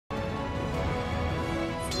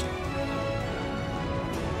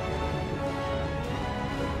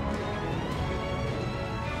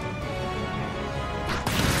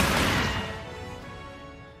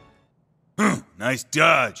Nice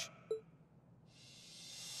dodge.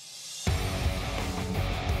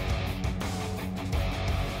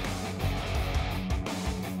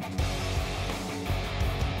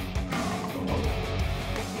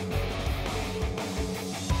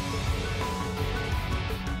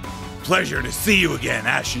 Pleasure to see you again,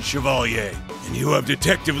 Ashen Chevalier. And you have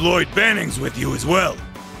Detective Lloyd Bannings with you as well.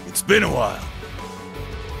 It's been a while.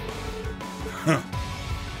 Huh.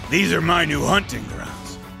 These are my new hunting grounds.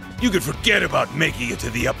 You can forget about making it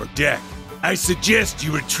to the upper deck. I suggest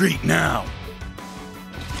you retreat now.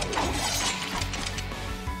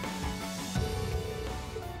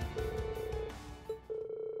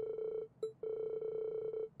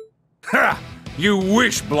 Ha! You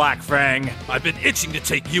wish, Black Fang. I've been itching to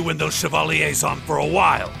take you and those Chevaliers on for a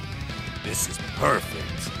while. This is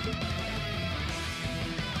perfect.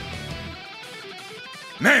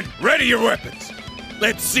 Men, ready your weapons.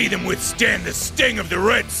 Let's see them withstand the sting of the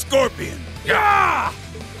Red Scorpion. Ah!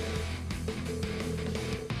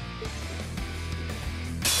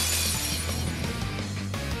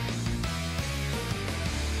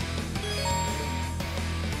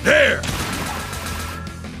 There!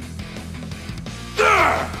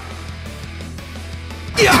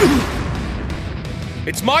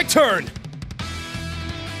 It's my turn!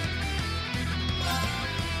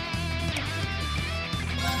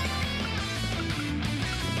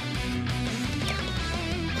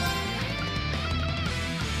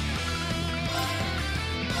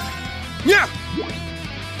 Yeah!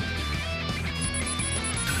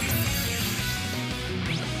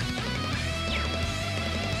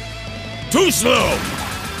 Too slow!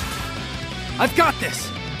 I've got this!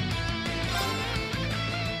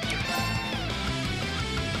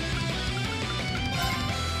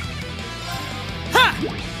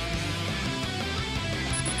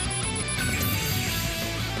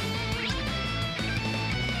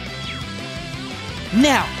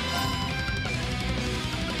 Now!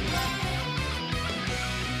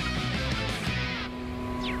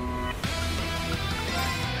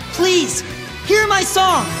 Please, hear my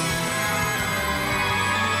song!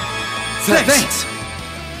 Thanks!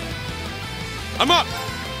 I'm up!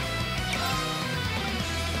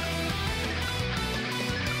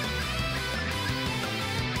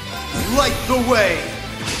 Light the way!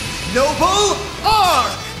 Noble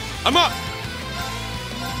Arc! I'm up!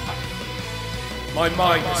 My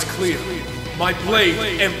mind is clear. My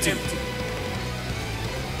blade empty.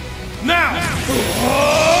 Now!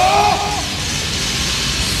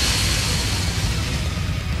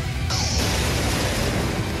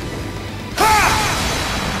 Ha!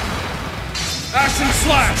 Ashen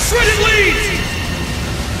Slash! Shredded leads!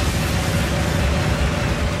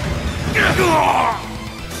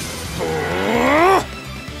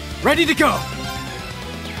 Ready to go!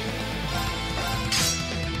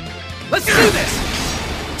 Let's do this!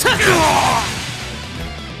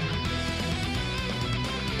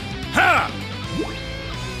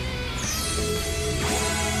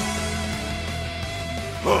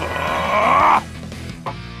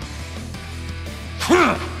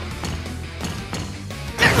 Ha!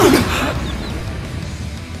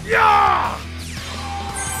 Yeah!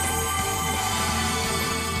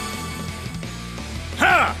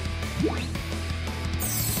 Ha!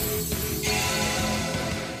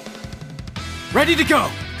 Ready to go!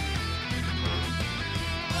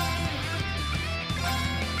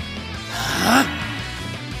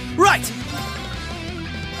 Right!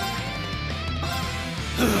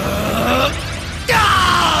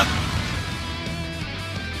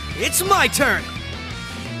 It's my turn!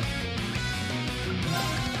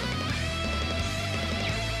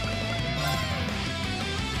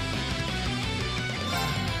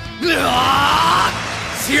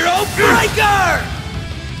 Zero Breaker!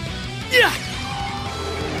 Yeah!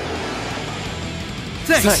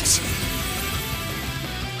 Thanks.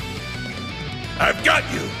 I've got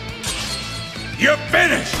you! You're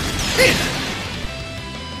finished!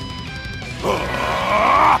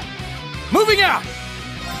 Moving out!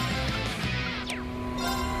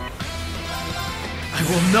 I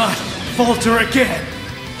will not falter again!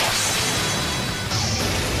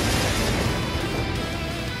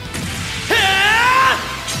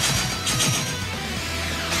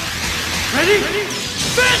 Ready?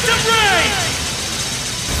 Phantom Ray!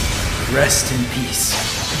 Rest in peace.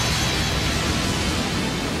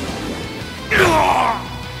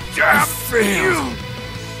 I failed!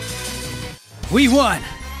 We won!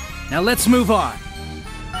 Now let's move on.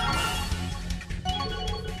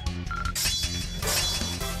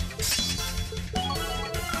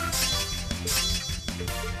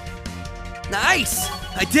 Nice!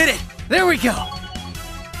 I did it! There we go!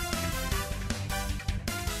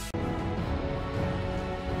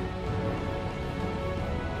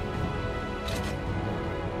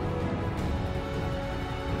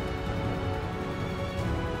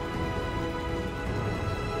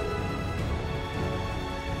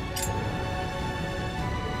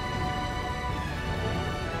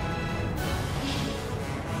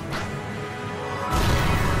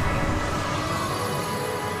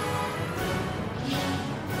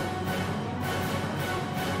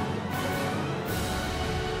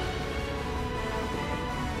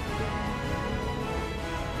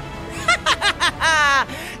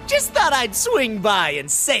 Just thought I'd swing by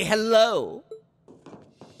and say hello.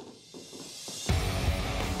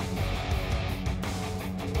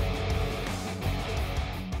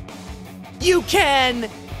 You can,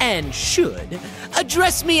 and should,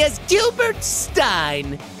 address me as Gilbert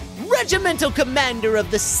Stein, Regimental Commander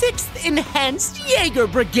of the 6th Enhanced Jager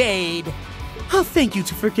Brigade. I'll thank you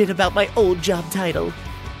to forget about my old job title.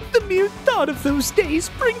 The mere thought of those days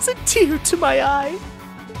brings a tear to my eye.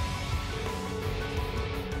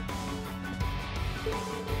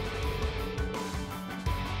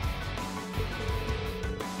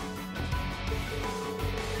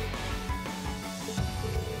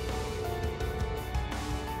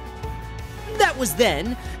 That was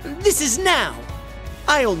then. This is now.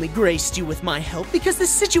 I only graced you with my help because the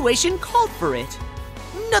situation called for it.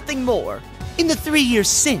 Nothing more. In the 3 years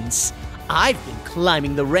since, I've been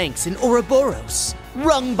climbing the ranks in Ouroboros,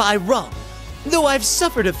 rung by rung. Though I've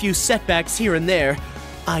suffered a few setbacks here and there,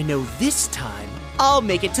 I know this time I'll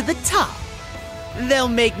make it to the top. They'll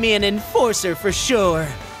make me an enforcer for sure.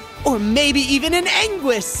 Or maybe even an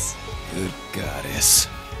Anguis. Good goddess.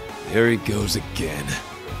 There he goes again.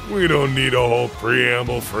 We don't need a whole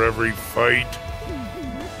preamble for every fight.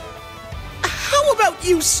 How about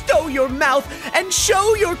you stow your mouth and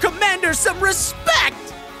show your commander some respect?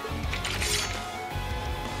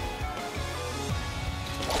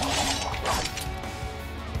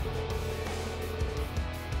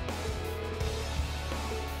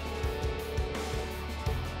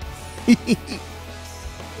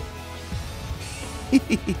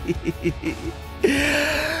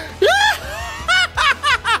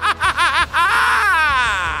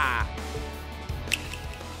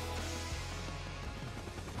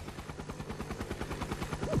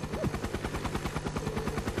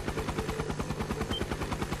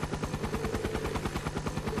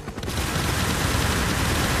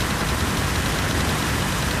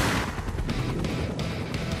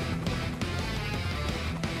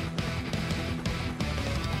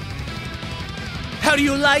 How do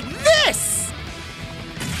you like this?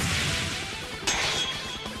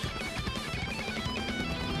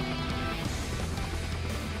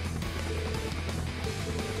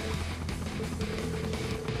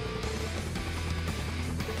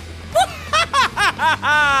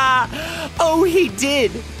 Oh, he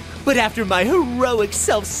did. But after my heroic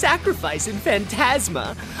self-sacrifice in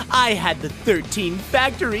Phantasma, I had the 13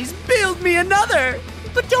 factories build me another.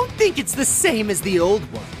 But don't think it's the same as the old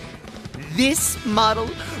one. This model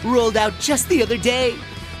rolled out just the other day,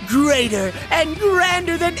 greater and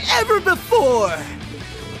grander than ever before.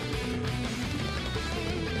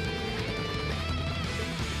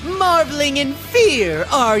 Marveling in fear,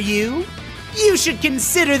 are you? You should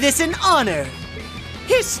consider this an honor.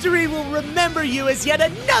 History will remember you as yet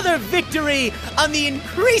another victory on the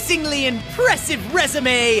increasingly impressive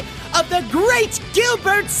resume of the great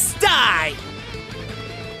Gilbert Stein.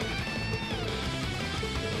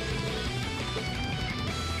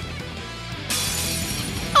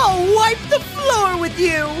 I'll wipe the floor with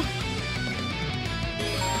you!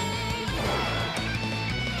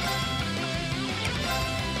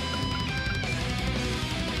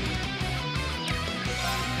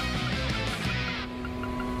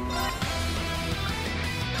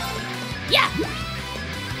 Yeah!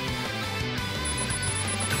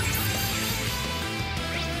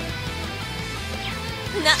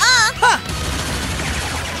 Nuh-uh! Ha!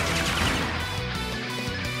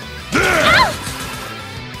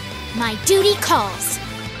 My duty calls.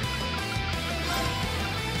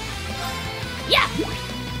 Yeah!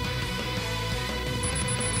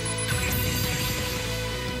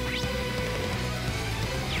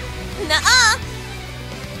 Nuh-uh!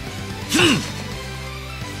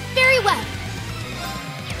 Very well.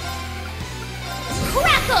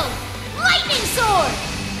 Crackle! Lightning sword!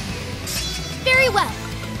 Very well.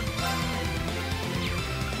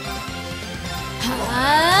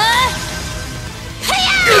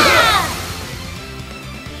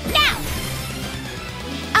 Now!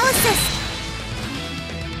 I'll assist.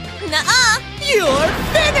 Nuh-uh! You're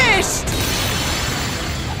finished!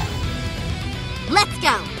 Let's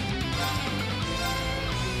go.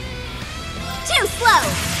 Too slow.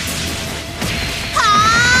 Ha!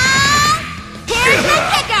 Here's the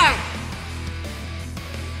kicker.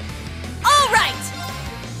 All right.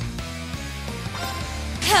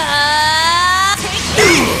 Take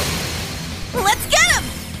that. Let's get him.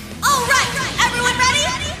 All right. Everyone ready?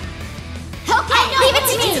 Okay. Leave it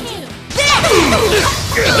to me.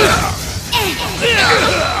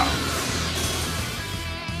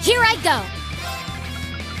 Here I go.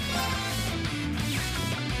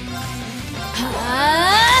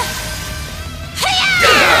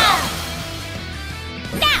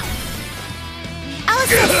 Now!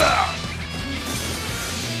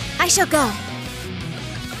 shall go.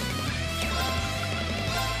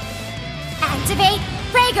 Activate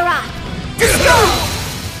Fragoroth. Destroy!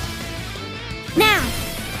 Now!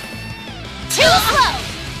 Too slow!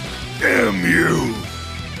 Damn you!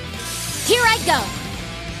 Here I go!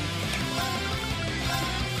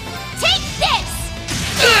 Take this!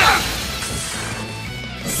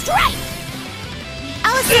 Strike!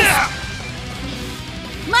 I'll assist!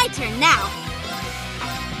 My turn now!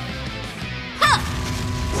 Huh.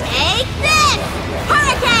 Take this!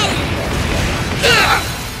 Hurricane!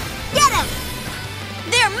 Get him!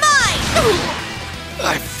 They're mine!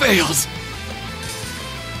 I failed.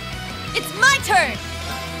 It's my turn!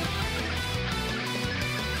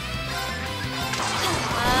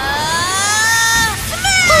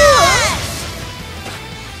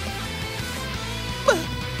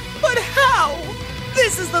 But how?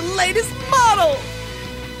 This is the latest model!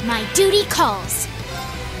 My duty calls.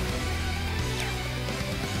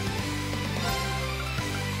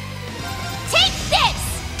 Take this!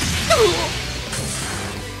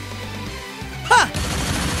 Ha!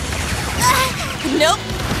 Nope.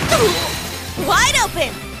 Wide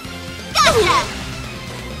open! Gotcha!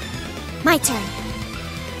 My turn.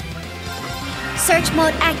 Search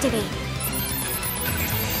mode activate.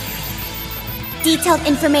 Detailed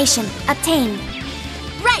information obtained.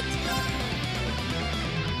 Right!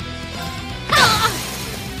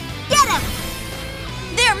 Get him!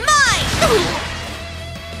 They're mine!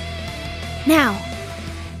 Now.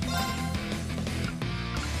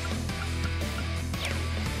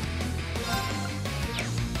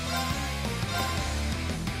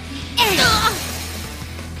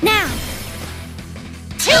 Now!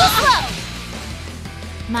 Too slow!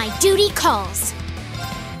 My duty calls.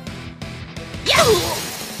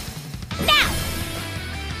 Now!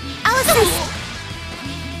 I'll assist!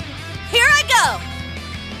 Here I go!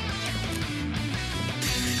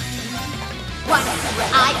 What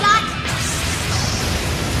I got?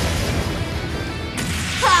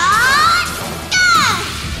 Ha!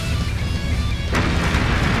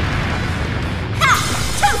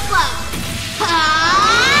 Too slow!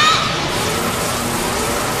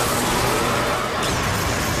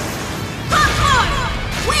 Popcorn!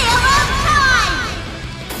 Wheel of time!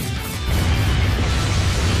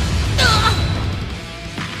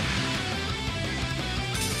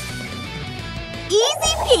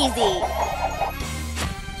 Easy peasy!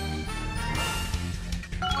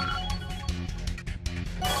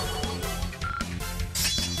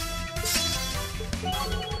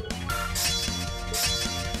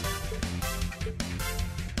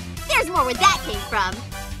 There's more where that came from.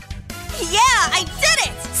 Yeah, I did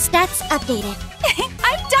it! Stats updated.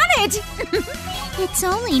 I've done it! It's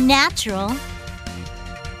only natural.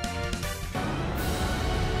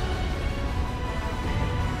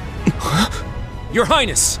 Your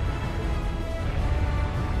Highness!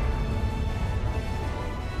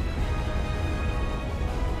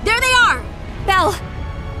 There they are! Belle!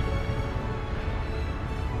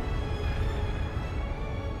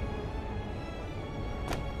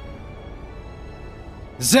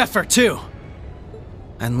 Zephyr, too!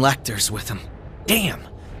 And Lecter's with him. Damn!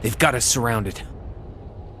 They've got us surrounded.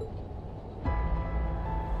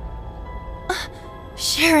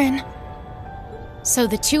 Sharon. So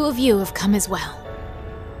the two of you have come as well.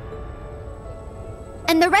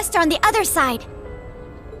 And the rest are on the other side.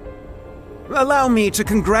 Allow me to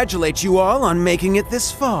congratulate you all on making it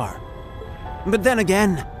this far. But then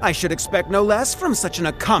again, I should expect no less from such an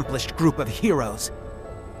accomplished group of heroes.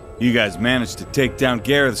 You guys managed to take down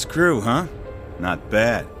Gareth's crew, huh? Not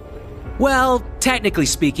bad. Well, technically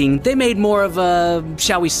speaking, they made more of a,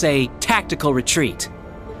 shall we say, tactical retreat.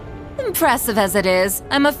 Impressive as it is,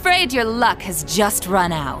 I'm afraid your luck has just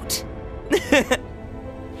run out.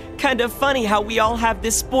 Kind of funny how we all have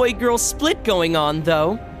this boy-girl split going on,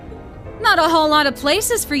 though. Not a whole lot of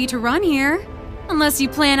places for you to run here. Unless you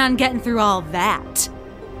plan on getting through all that.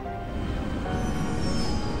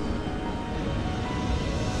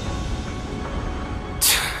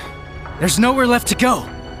 There's nowhere left to go.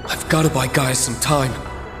 I've got to buy guys some time.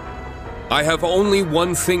 I have only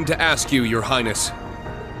one thing to ask you, Your Highness.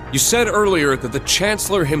 You said earlier that the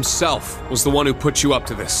Chancellor himself was the one who put you up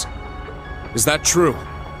to this. Is that true?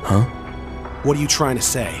 Huh? What are you trying to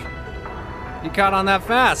say? You caught on that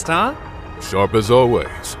fast, huh? Sharp as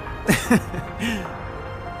always.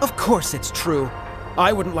 Of course it's true.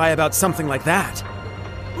 I wouldn't lie about something like that.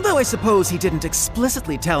 Though I suppose he didn't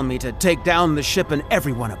explicitly tell me to take down the ship and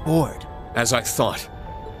everyone aboard. As I thought.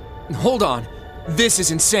 Hold on. This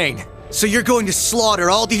is insane. So you're going to slaughter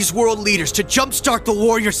all these world leaders to jumpstart the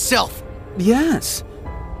war yourself? Yes,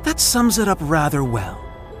 that sums it up rather well.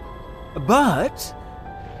 But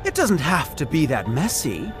It doesn't have to be that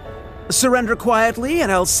messy. Surrender quietly,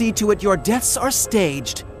 and I'll see to it your deaths are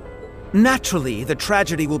staged. Naturally, the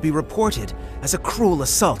tragedy will be reported as a cruel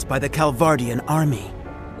assault by the Calvardian army.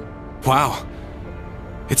 Wow.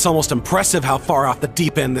 It's almost impressive how far off the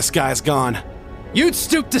deep end this guy's gone. You'd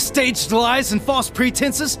stoop to staged lies and false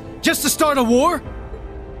pretenses just to start a war?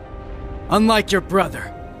 Unlike your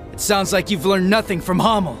brother, it sounds like you've learned nothing from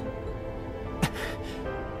Hamel.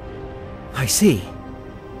 I see.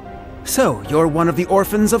 So, you're one of the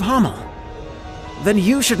orphans of Hamel. Then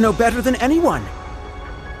you should know better than anyone.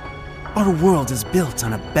 Our world is built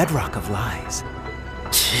on a bedrock of lies.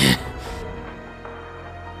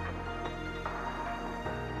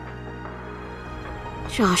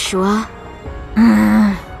 Joshua?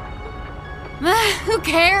 Who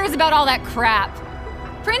cares about all that crap?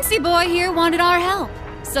 Princey boy here wanted our help.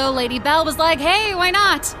 So Lady Belle was like, hey, why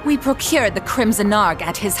not? We procured the Crimson Arg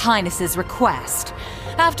at His Highness's request.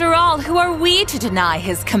 After all, who are we to deny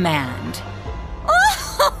his command?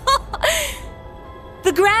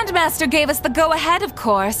 The Grandmaster gave us the go-ahead, of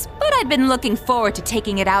course, but I'd been looking forward to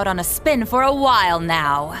taking it out on a spin for a while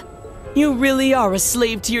now. You really are a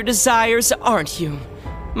slave to your desires, aren't you?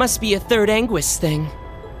 Must be a third Anguis thing.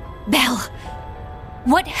 Belle,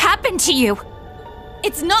 what happened to you?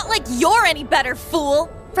 It's not like you're any better, fool!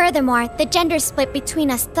 Furthermore, the gender split between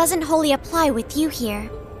us doesn't wholly apply with you here.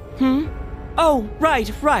 Oh,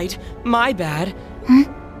 right. My bad.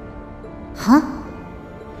 Huh?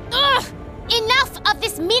 Ugh! Enough of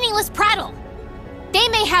this meaningless prattle! They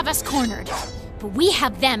may have us cornered, but we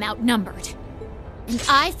have them outnumbered. And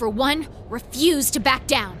I, for one, refuse to back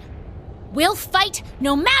down. We'll fight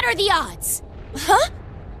no matter the odds! Huh?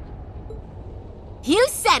 You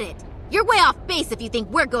said it! You're way off base if you think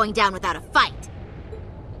we're going down without a fight.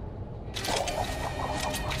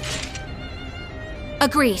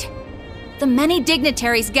 Agreed. The many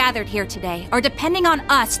dignitaries gathered here today are depending on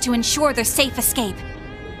us to ensure their safe escape.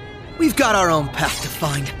 We've got our own path to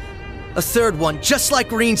find. A third one, just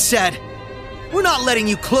like Rean said. We're not letting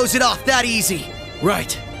you close it off that easy.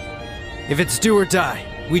 Right. If it's do or die,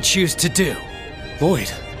 we choose to do.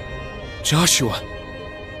 Lloyd. Joshua.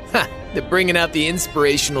 Ha! They're bringing out the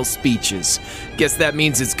inspirational speeches. Guess that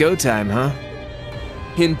means it's go time, huh?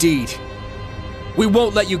 Indeed. We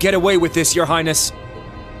won't let you get away with this, Your Highness.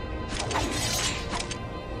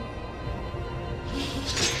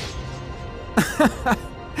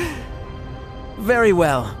 Very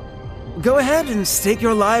well. Go ahead and stake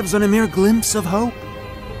your lives on a mere glimpse of hope.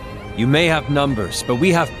 You may have numbers, but we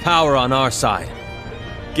have power on our side.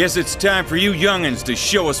 Guess it's time for you young'uns to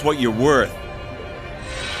show us what you're worth.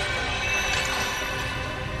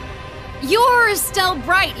 You're Estelle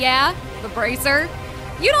Bright, yeah? The Bracer.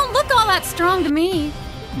 You don't look all that strong to me.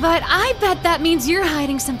 But I bet that means you're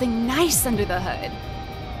hiding something nice under the hood.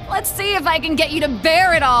 Let's see if I can get you to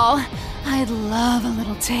bear it all. I'd love a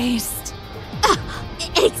little taste.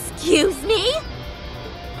 Excuse me?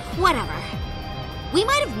 Whatever. We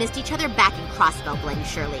might have missed each other back in Crossbow Glen,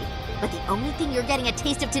 surely. But the only thing you're getting a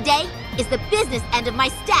taste of today is the business end of my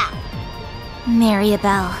staff.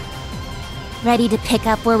 Mariabell. Ready to pick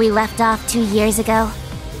up where we left off 2 years ago?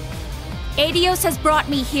 Adios has brought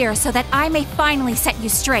me here so that I may finally set you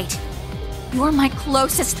straight. You're my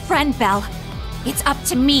closest friend, Belle. It's up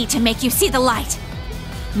to me to make you see the light.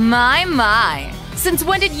 My. Since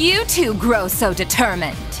when did you two grow so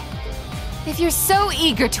determined? If you're so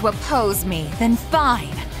eager to oppose me, then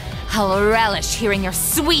fine. I'll relish hearing your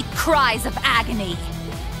sweet cries of agony.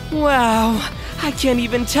 Wow, I can't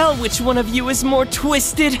even tell which one of you is more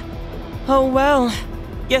twisted. Oh well,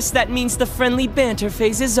 guess that means the friendly banter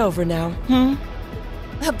phase is over now,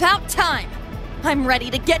 About time! I'm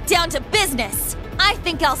ready to get down to business! I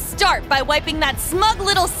think I'll start by wiping that smug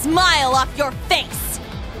little smile off your face!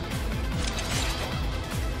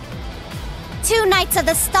 2 Knights of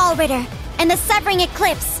the Stalritter and the Severing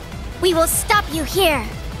Eclipse. We will stop you here.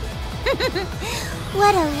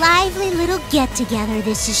 What a lively little get-together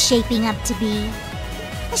this is shaping up to be.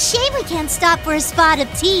 A shame we can't stop for a spot of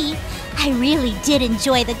tea. I really did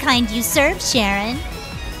enjoy the kind you served, Sharon.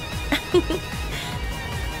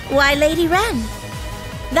 Why, Lady Rean?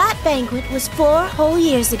 That banquet was 4 whole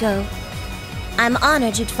years ago. I'm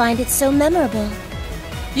honored you'd find it so memorable.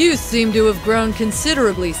 You seem to have grown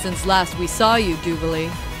considerably since last we saw you, Duvalie.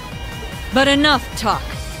 But enough talk.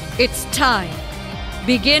 It's time.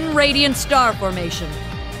 Begin Radiant Star Formation.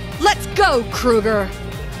 Let's go, Kruger!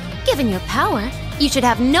 Given your power, you should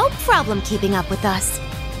have no problem keeping up with us.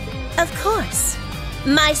 Of course.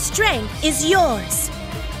 My strength is yours.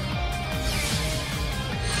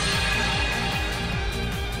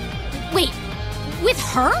 Wait, with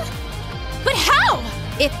her? But how?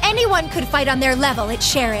 If anyone could fight on their level, it's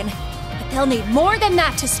Sharon. But they'll need more than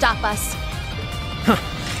that to stop us.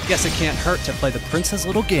 Guess it can't hurt to play the prince's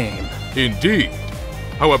little game. Indeed.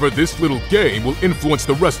 However, this little game will influence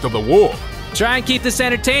the rest of the war. Try and keep this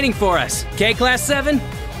entertaining for us, okay, Class 7?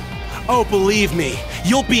 Oh, believe me,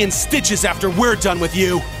 you'll be in stitches after we're done with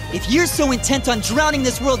you. If you're so intent on drowning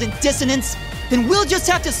this world in dissonance, then we'll just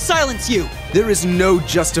have to silence you. There is no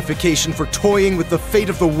justification for toying with the fate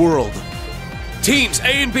of the world. Teams A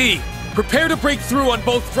and B, prepare to break through on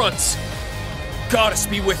both fronts. Goddess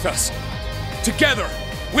be with us. Together,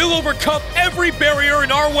 we'll overcome every barrier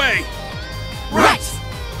in our way. Right!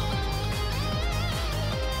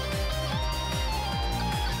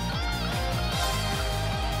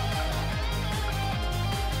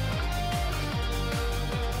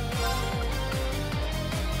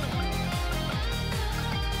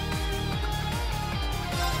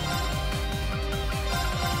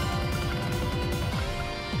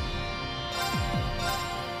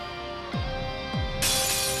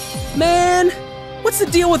 Man, what's the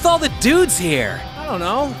deal with all the dudes here? I don't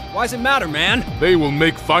know. Why does it matter, man? They will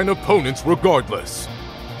make fine opponents regardless.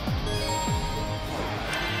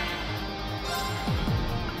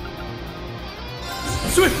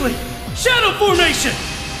 Swiftly! Shadow formation!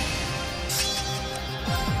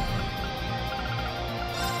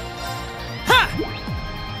 Ha!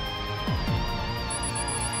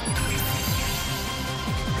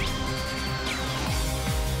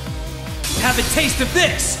 Have a taste of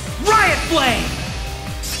this! Riot Flame!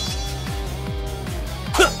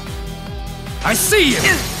 I see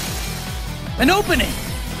you! An opening!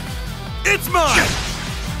 It's mine!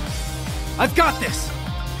 I've got this!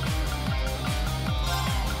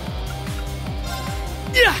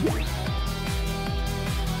 Yeah!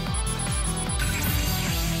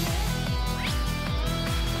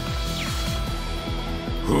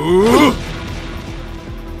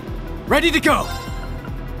 Ready to go!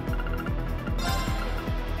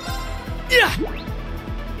 Yeah!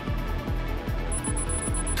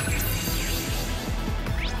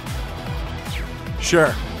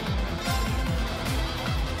 Sure.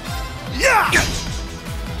 Yeah!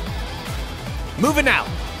 Moving out.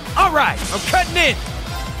 All right, I'm cutting in.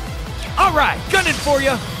 All right, gunning for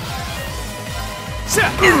you.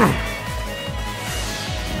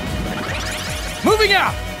 Moving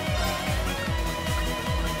out!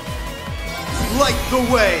 Light the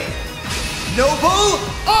way! Noble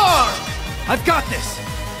arm! I've got this!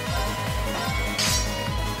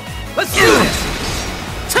 Let's do this!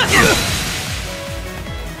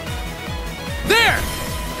 There!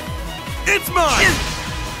 It's mine!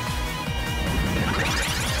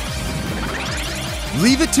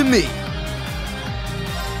 Leave it to me.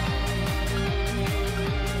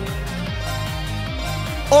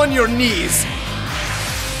 On your knees!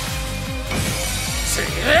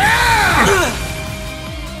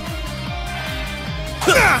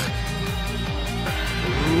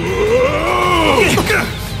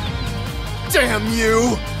 Damn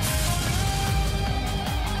you!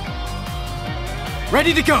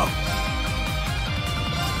 Ready to go!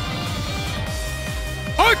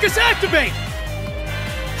 Arcus activate!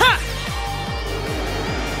 Ha!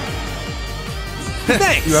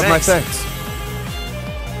 Thanks. You have my thanks.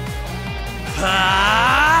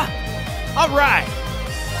 All right.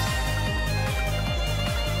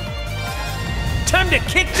 Time to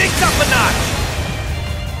kick things up a notch.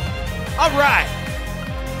 All right.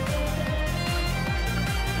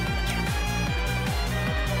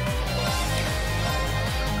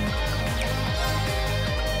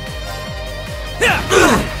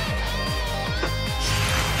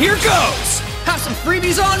 Here goes. Have some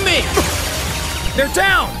freebies on me. They're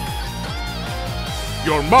down.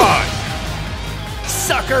 You're mine.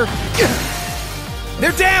 Sucker!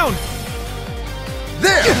 They're down!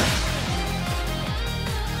 There!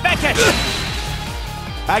 Back at you!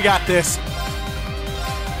 I got this.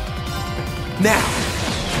 Now,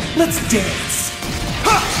 let's dance.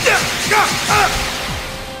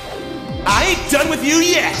 I ain't done with you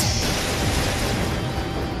yet!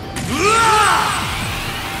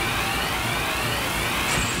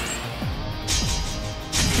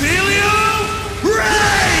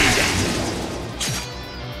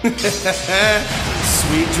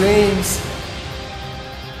 Sweet dreams.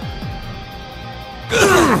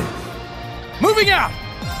 Moving out!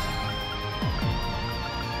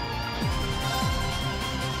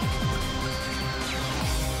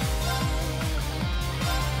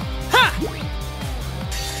 Ha!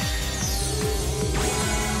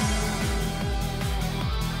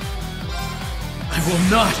 I will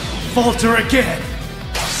not falter again!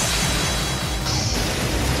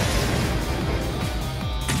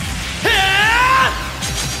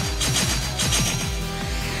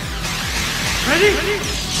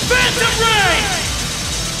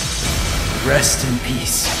 Rest in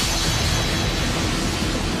peace.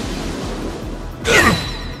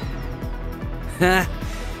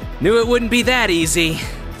 Knew it wouldn't be that easy.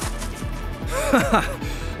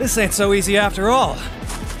 This ain't so easy after all.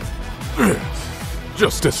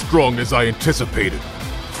 Just as strong as I anticipated.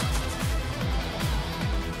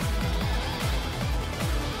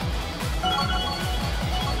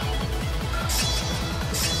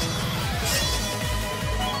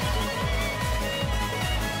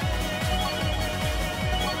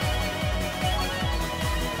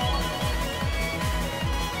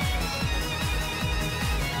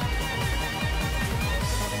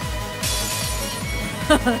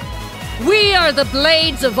 We are the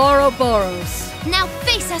Blades of Ouroboros. Now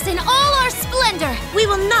face us in all our splendor! We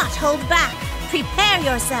will not hold back. Prepare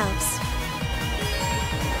yourselves.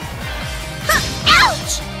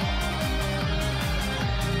 Ouch!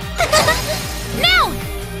 Now!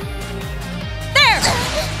 There!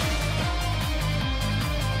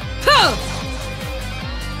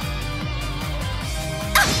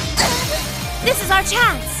 This is our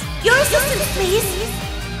chance. Your assistance, please.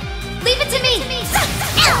 Leave it to me!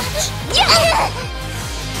 Ouch!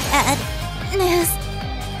 Agnes.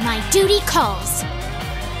 My duty calls.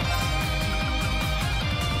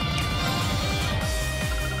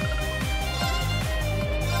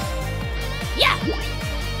 Yeah!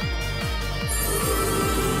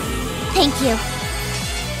 Thank you.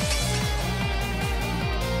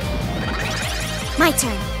 My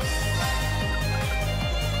turn.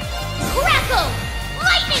 Crackle!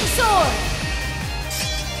 Lightning sword!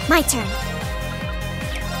 My turn.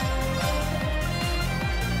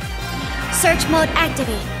 Search mode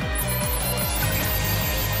activate.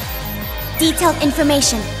 Detailed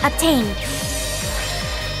information obtained.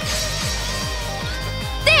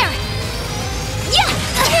 There! Yeah!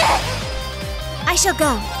 I shall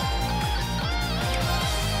go.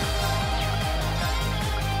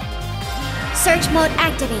 Search mode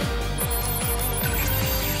activate.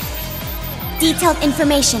 Detailed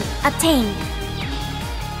information obtained.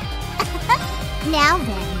 Now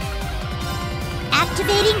then.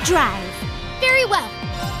 Activating drive. Very well.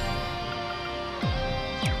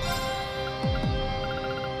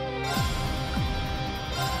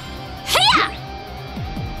 Hiya!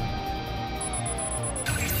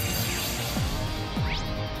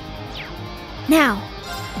 Now.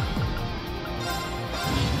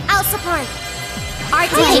 I'll support. Are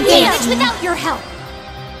taking damage without your help.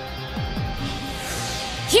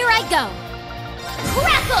 Here I go.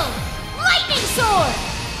 Crackle! Lightning sword!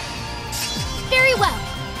 Very well.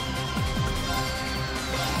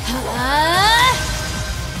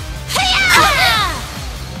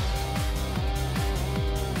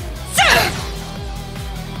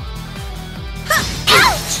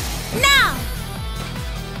 Ouch! Now!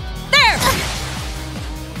 There!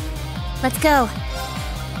 Let's go.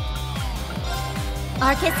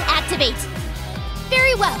 Arcus activate.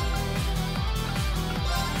 Very well.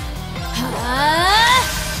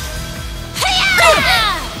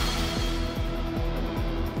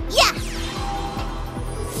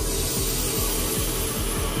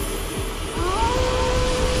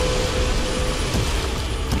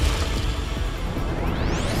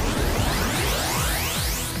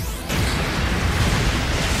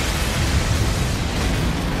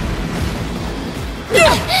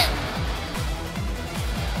 Yeah!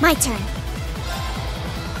 My turn.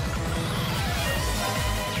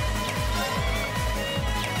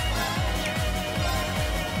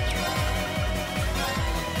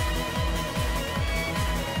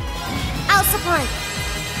 I'll support.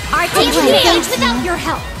 Are taking damage without your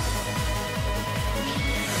help.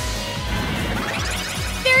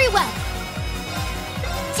 Very well.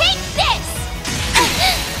 Take this!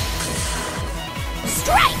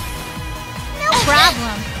 Strike! No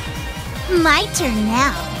problem. My turn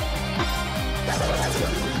now.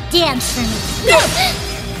 Dance for me.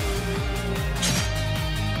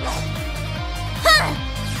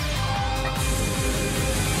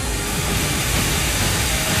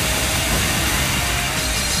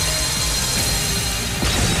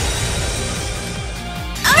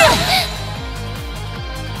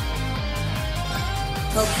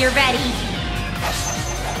 Hope you're ready.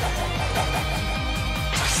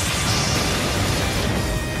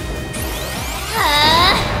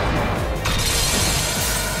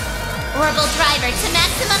 Orbital driver to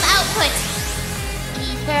maximum output.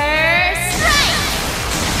 Ether strike!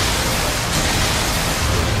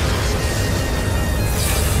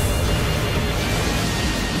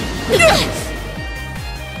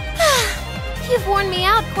 You've worn me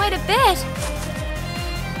out quite a bit.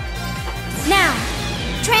 Now,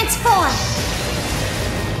 transform.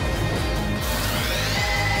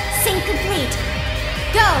 Sync complete.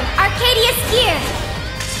 Go, Arcadius gear.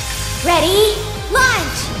 Ready,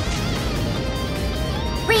 launch.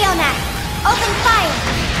 Reonac, open fire.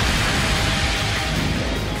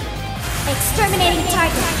 Exterminating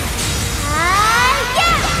target.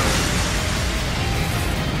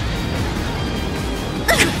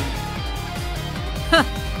 Yeah!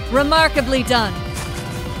 Remarkably done.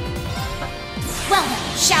 Well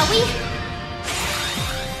then, shall we?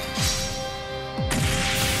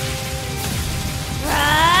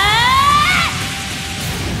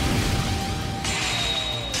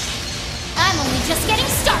 I'm only just getting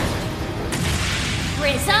started.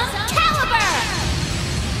 Prism Caliber!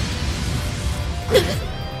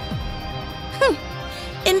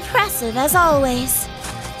 Impressive as always.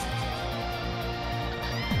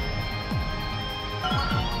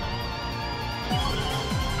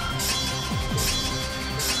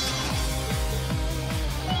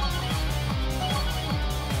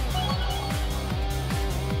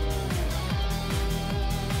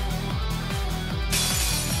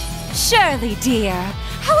 Shirley, dear,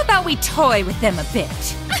 how about we toy with them a bit?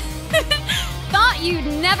 Thought you'd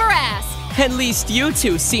never ask. At least you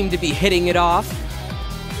two seem to be hitting it off.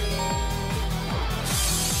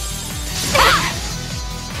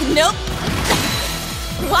 Nope.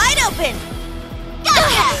 Wide open.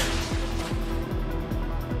 Gotcha.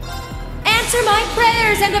 Answer my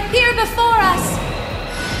prayers and appear before us.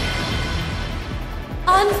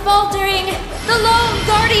 Unfaltering, the lone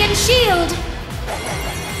guardian shield.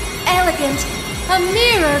 Elegant, a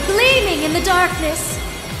mirror gleaming in the darkness.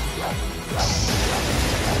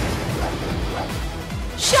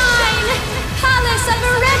 Shine, Palace of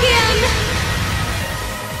Rean!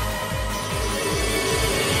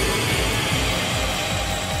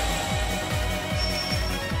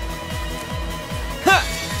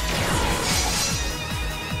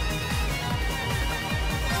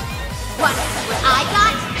 What I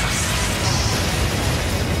got?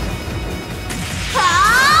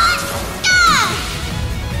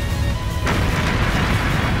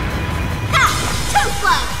 Too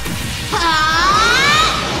slow!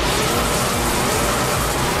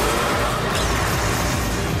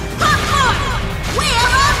 Popcorn!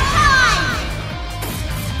 Wheel of time!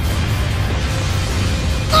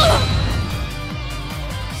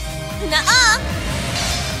 Nuh-uh.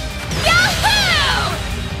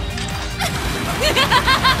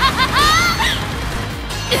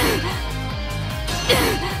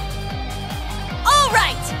 All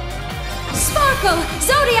right! Sparkle,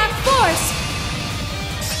 Zodiac Force!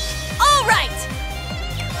 All right!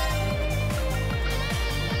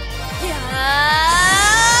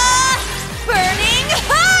 Burning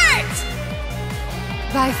Heart!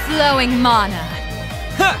 By flowing mana.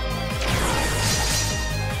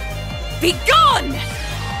 Be gone!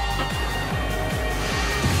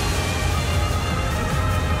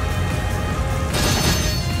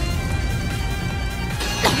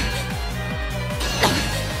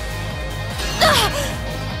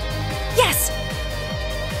 Yes!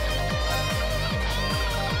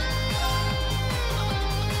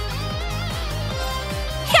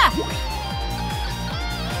 Yeah!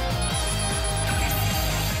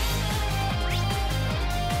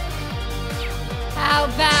 How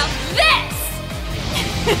about this?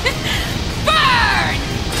 Burn!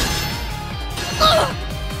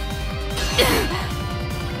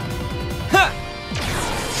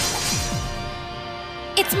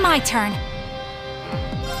 It's my turn.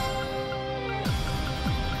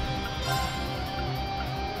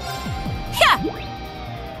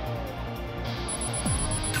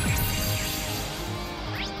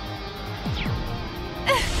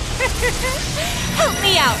 Help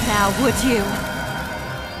me out now, would you?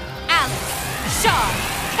 Alex, Shaw,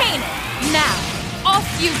 Kanan, now, off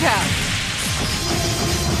you go!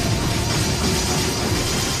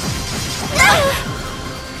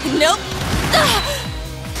 Nope.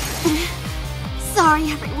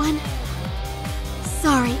 Sorry, everyone.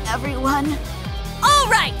 Sorry, everyone. All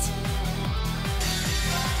right!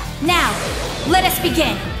 Now, let us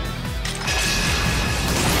begin.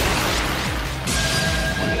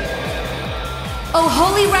 O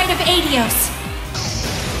holy rite of Adios!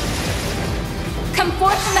 Come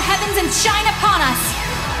forth from the heavens and shine upon us!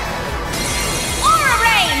 Aura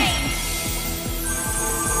Rain!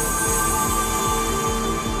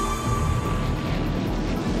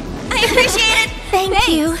 I appreciate it! Thank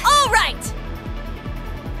you. All right!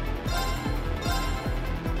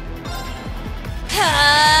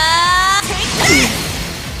 Take that!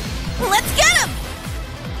 Let's get him!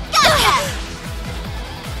 Gotcha!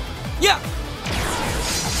 Yeah!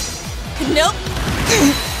 Nope!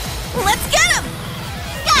 Let's get him!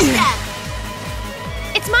 Gotcha!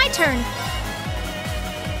 It's my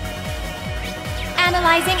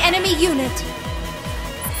Analyzing enemy unit.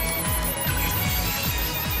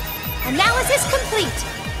 Analysis complete.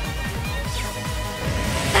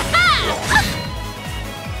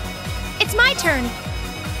 It's my turn.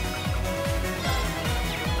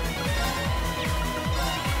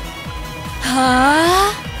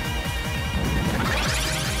 Huh?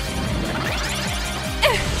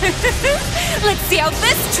 Let's see how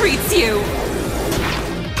this treats you!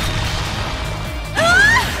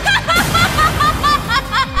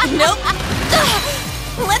 Nope!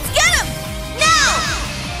 Let's get him! Now!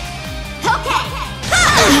 Okay!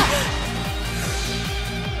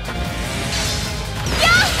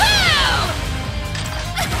 Yahoo!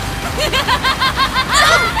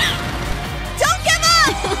 Don't give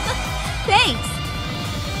up! Thanks.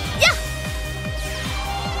 Yeah!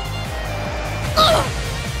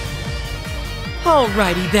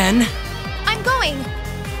 Alrighty then. I'm going.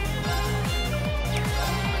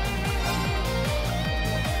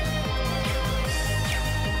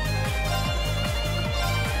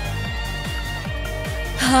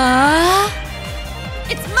 Huh?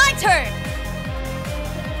 It's my turn!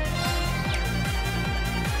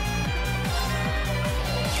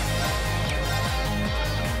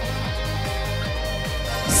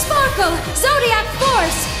 Sparkle! Zodiac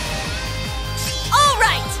Force! All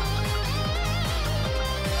right!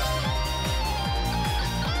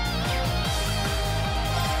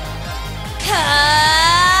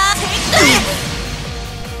 Take this!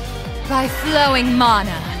 By flowing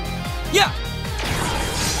mana. Yeah!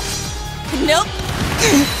 Nope.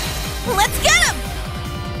 Let's get him!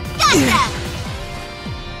 Gotcha!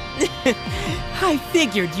 I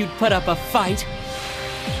figured you'd put up a fight.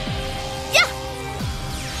 Yeah!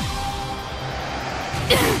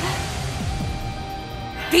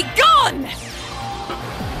 Be gone!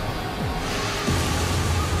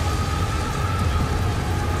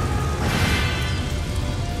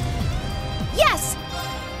 Yes!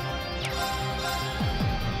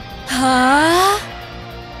 Huh?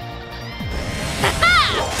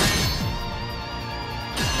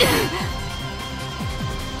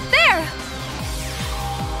 There!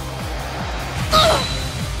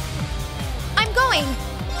 I'm going.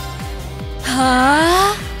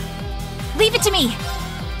 Huh? Leave it to me.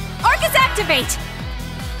 Arcus activate!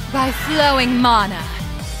 By flowing mana.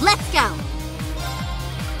 Let's go!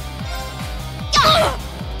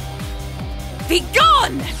 Be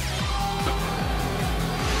gone!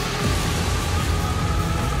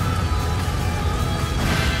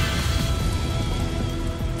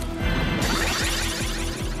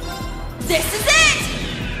 This is it!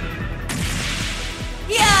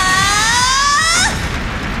 Yeah!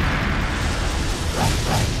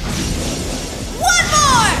 One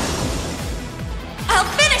more! I'll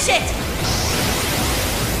finish it!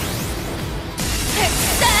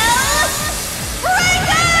 Estelle!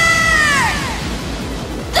 Breaker!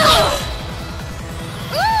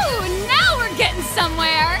 Ooh, now we're getting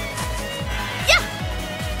somewhere! Yeah!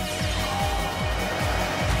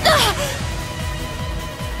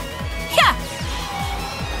 Yeah!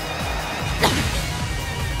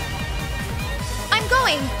 I'm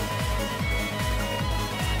going.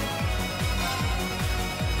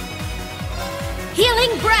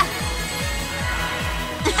 Healing breath!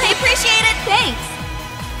 I appreciate it! Thanks!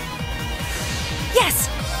 Yes!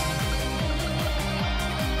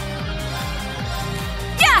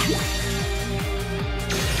 Yeah!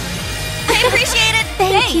 I appreciate it!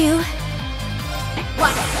 Thank you.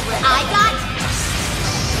 What I got?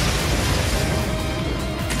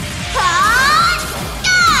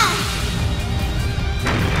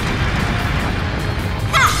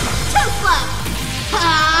 Too slow!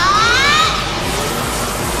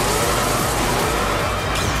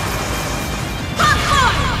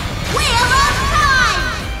 Popcorn! Wheel of time!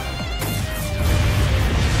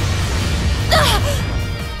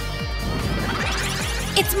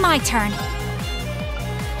 It's my turn.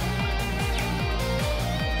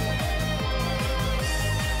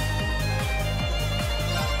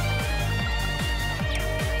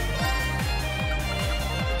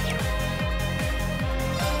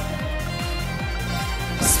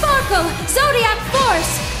 Sparkle! Zodiac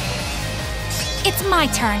Force! It's my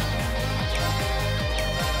turn.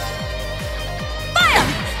 Fire!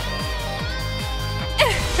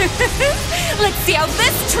 Let's see how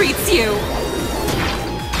this treats you!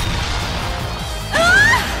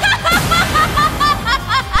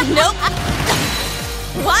 Nope!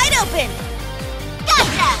 Wide open!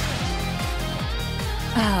 Gotcha!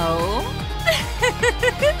 Oh.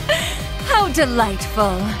 How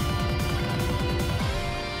delightful.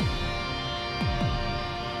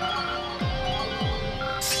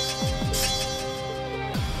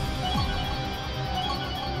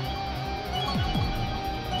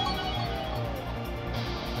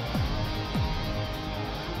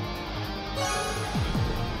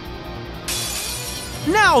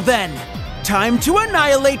 Now then, time to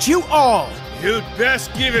annihilate you all! You'd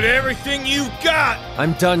best give it everything you've got!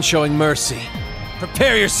 I'm done showing mercy.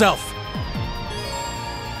 Prepare yourself!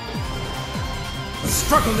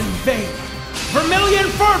 Struggle in vain! Vermilion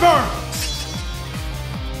fervor!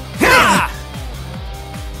 Ha!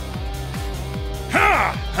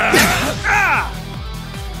 Ha! Ha!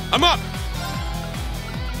 I'm up!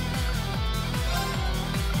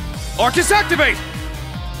 Arcus, activate!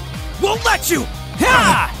 Won't let you!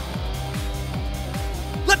 Ha!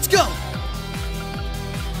 Let's go!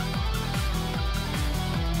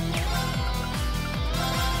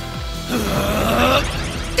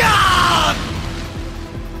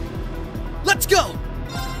 Let's go!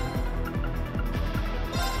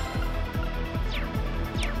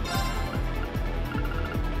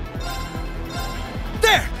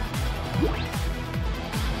 There!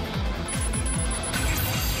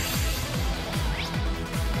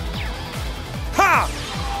 Ha!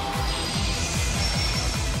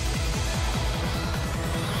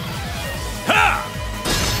 Ha!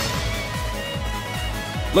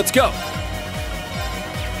 Let's go.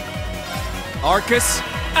 Arcus,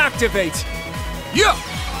 activate. Yeah!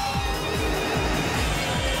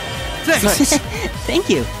 Thanks. Thank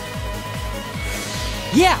you.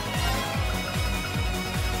 Yeah!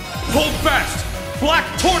 Hold fast! Black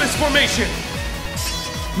Tortoise formation!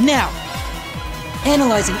 Now!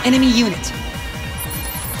 Analyzing enemy unit.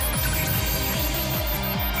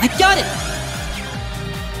 I got it!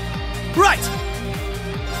 Right!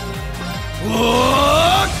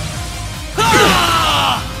 Ah!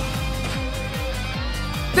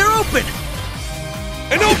 They're open!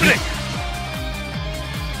 An opening!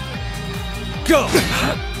 Go!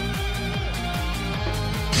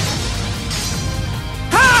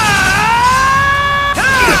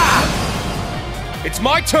 It's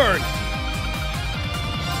my turn!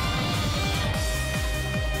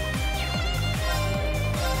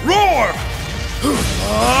 Roar!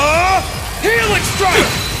 Healing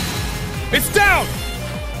strike! It's down!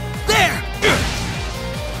 There!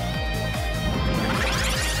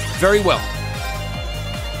 Very well.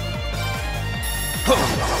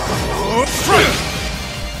 Strike!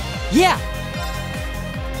 Yeah!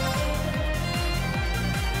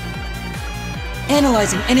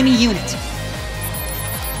 Analyzing enemy unit.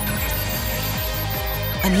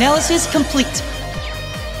 Analysis complete.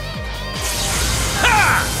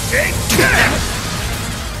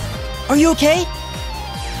 Are you okay?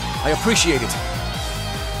 I appreciate it.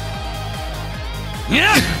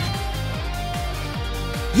 Yeah!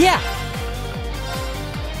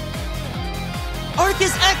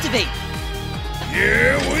 Arcus activate!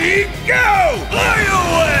 Here we go! Fly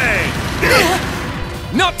away!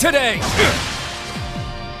 Not today!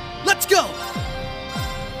 Let's go!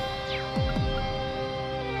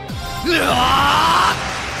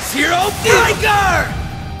 Zero Breaker!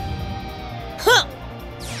 Huh!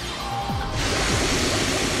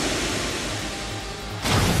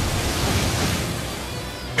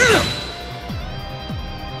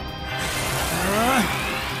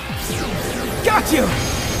 Got you!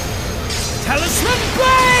 Talisman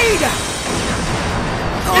Blade!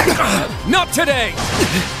 Not today!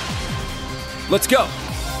 Let's go!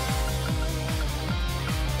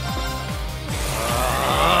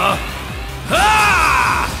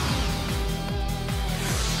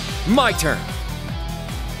 My turn.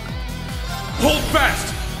 Hold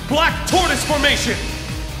fast! Black Tortoise formation!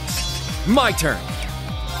 My turn.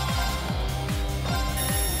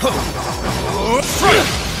 Strike!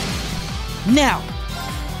 Now!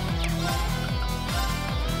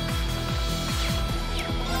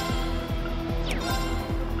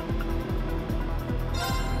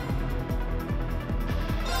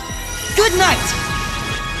 Good night!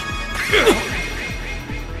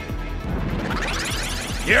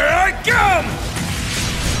 Here I come!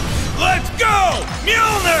 Let's go!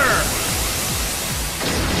 Mjolnir!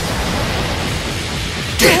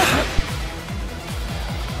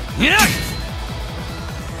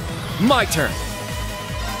 My turn.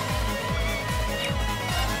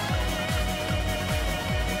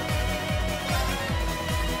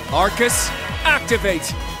 Arcus,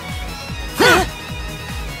 activate!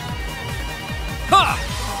 Ha!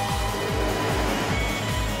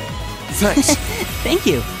 Thanks. Thank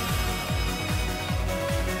you.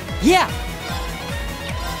 Yeah!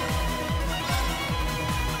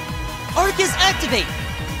 Arcus activate!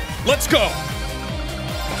 Let's go!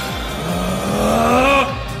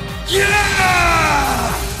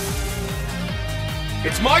 Yeah!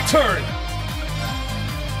 It's my turn!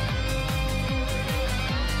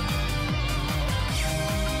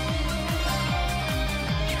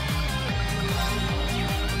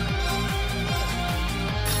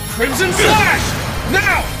 Crimson Flash!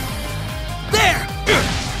 Now! There!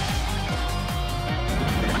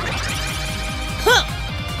 Huh!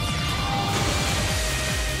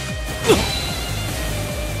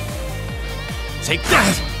 Take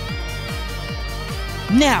that!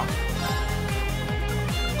 Now!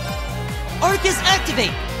 Arcus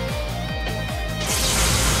activate!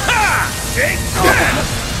 Ha! Take that!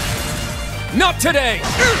 Not today!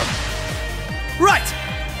 Right!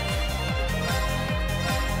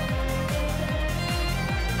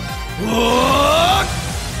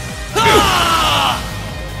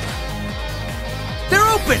 They're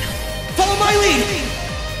open! Follow my lead!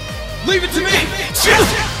 Leave it to me!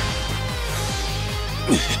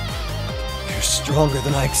 You're stronger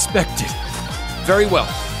than I expected. Very well.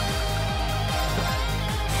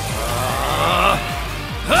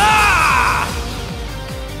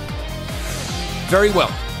 Very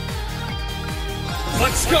well.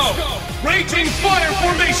 Let's go! Raging fire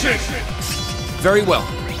formation! Very well.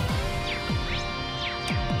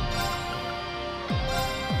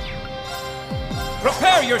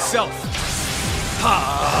 Prepare yourself!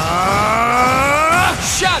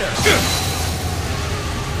 Shatter!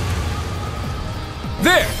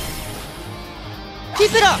 There!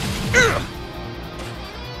 Keep it up!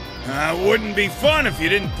 Wouldn't be fun if you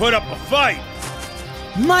didn't put up a fight.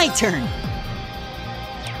 My turn!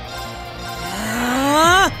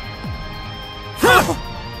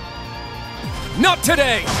 Not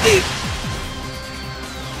today!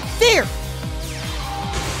 There!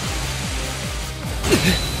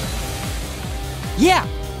 Yeah!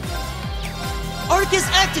 Arcus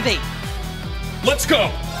activate! Let's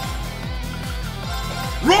go!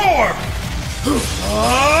 Roar!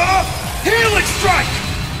 Helix strike!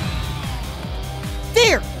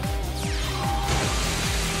 There!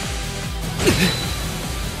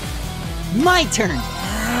 My turn!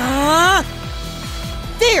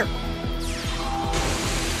 There!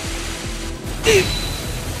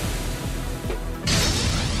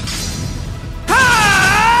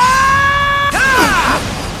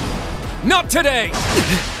 Not today!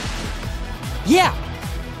 Yeah!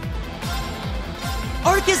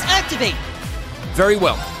 Arcus activate! Very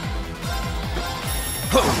well.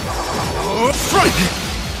 Strike!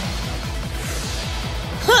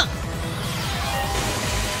 Huh!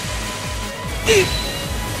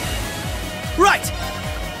 Right!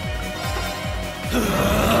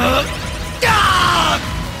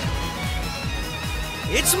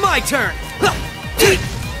 It's my turn!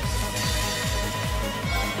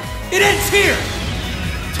 It ends here!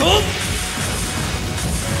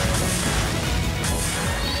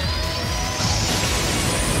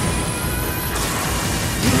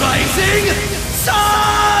 Rising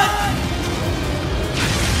Sun!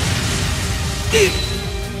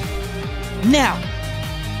 Now!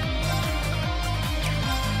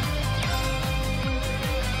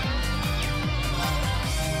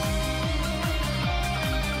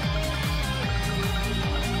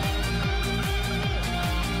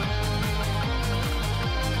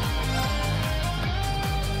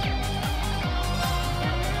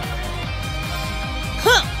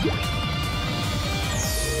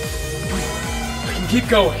 Keep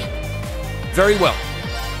going. Very well.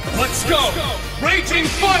 Let's go! Raging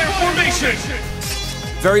fire formation!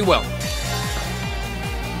 Very well.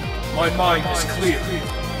 My mind is clear.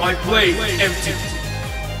 My blade empty.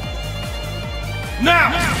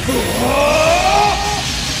 Now!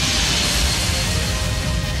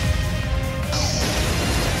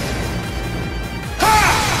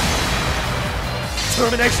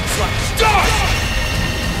 Termination slash! Start!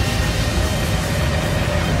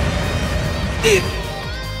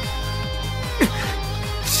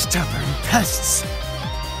 Stubborn pests.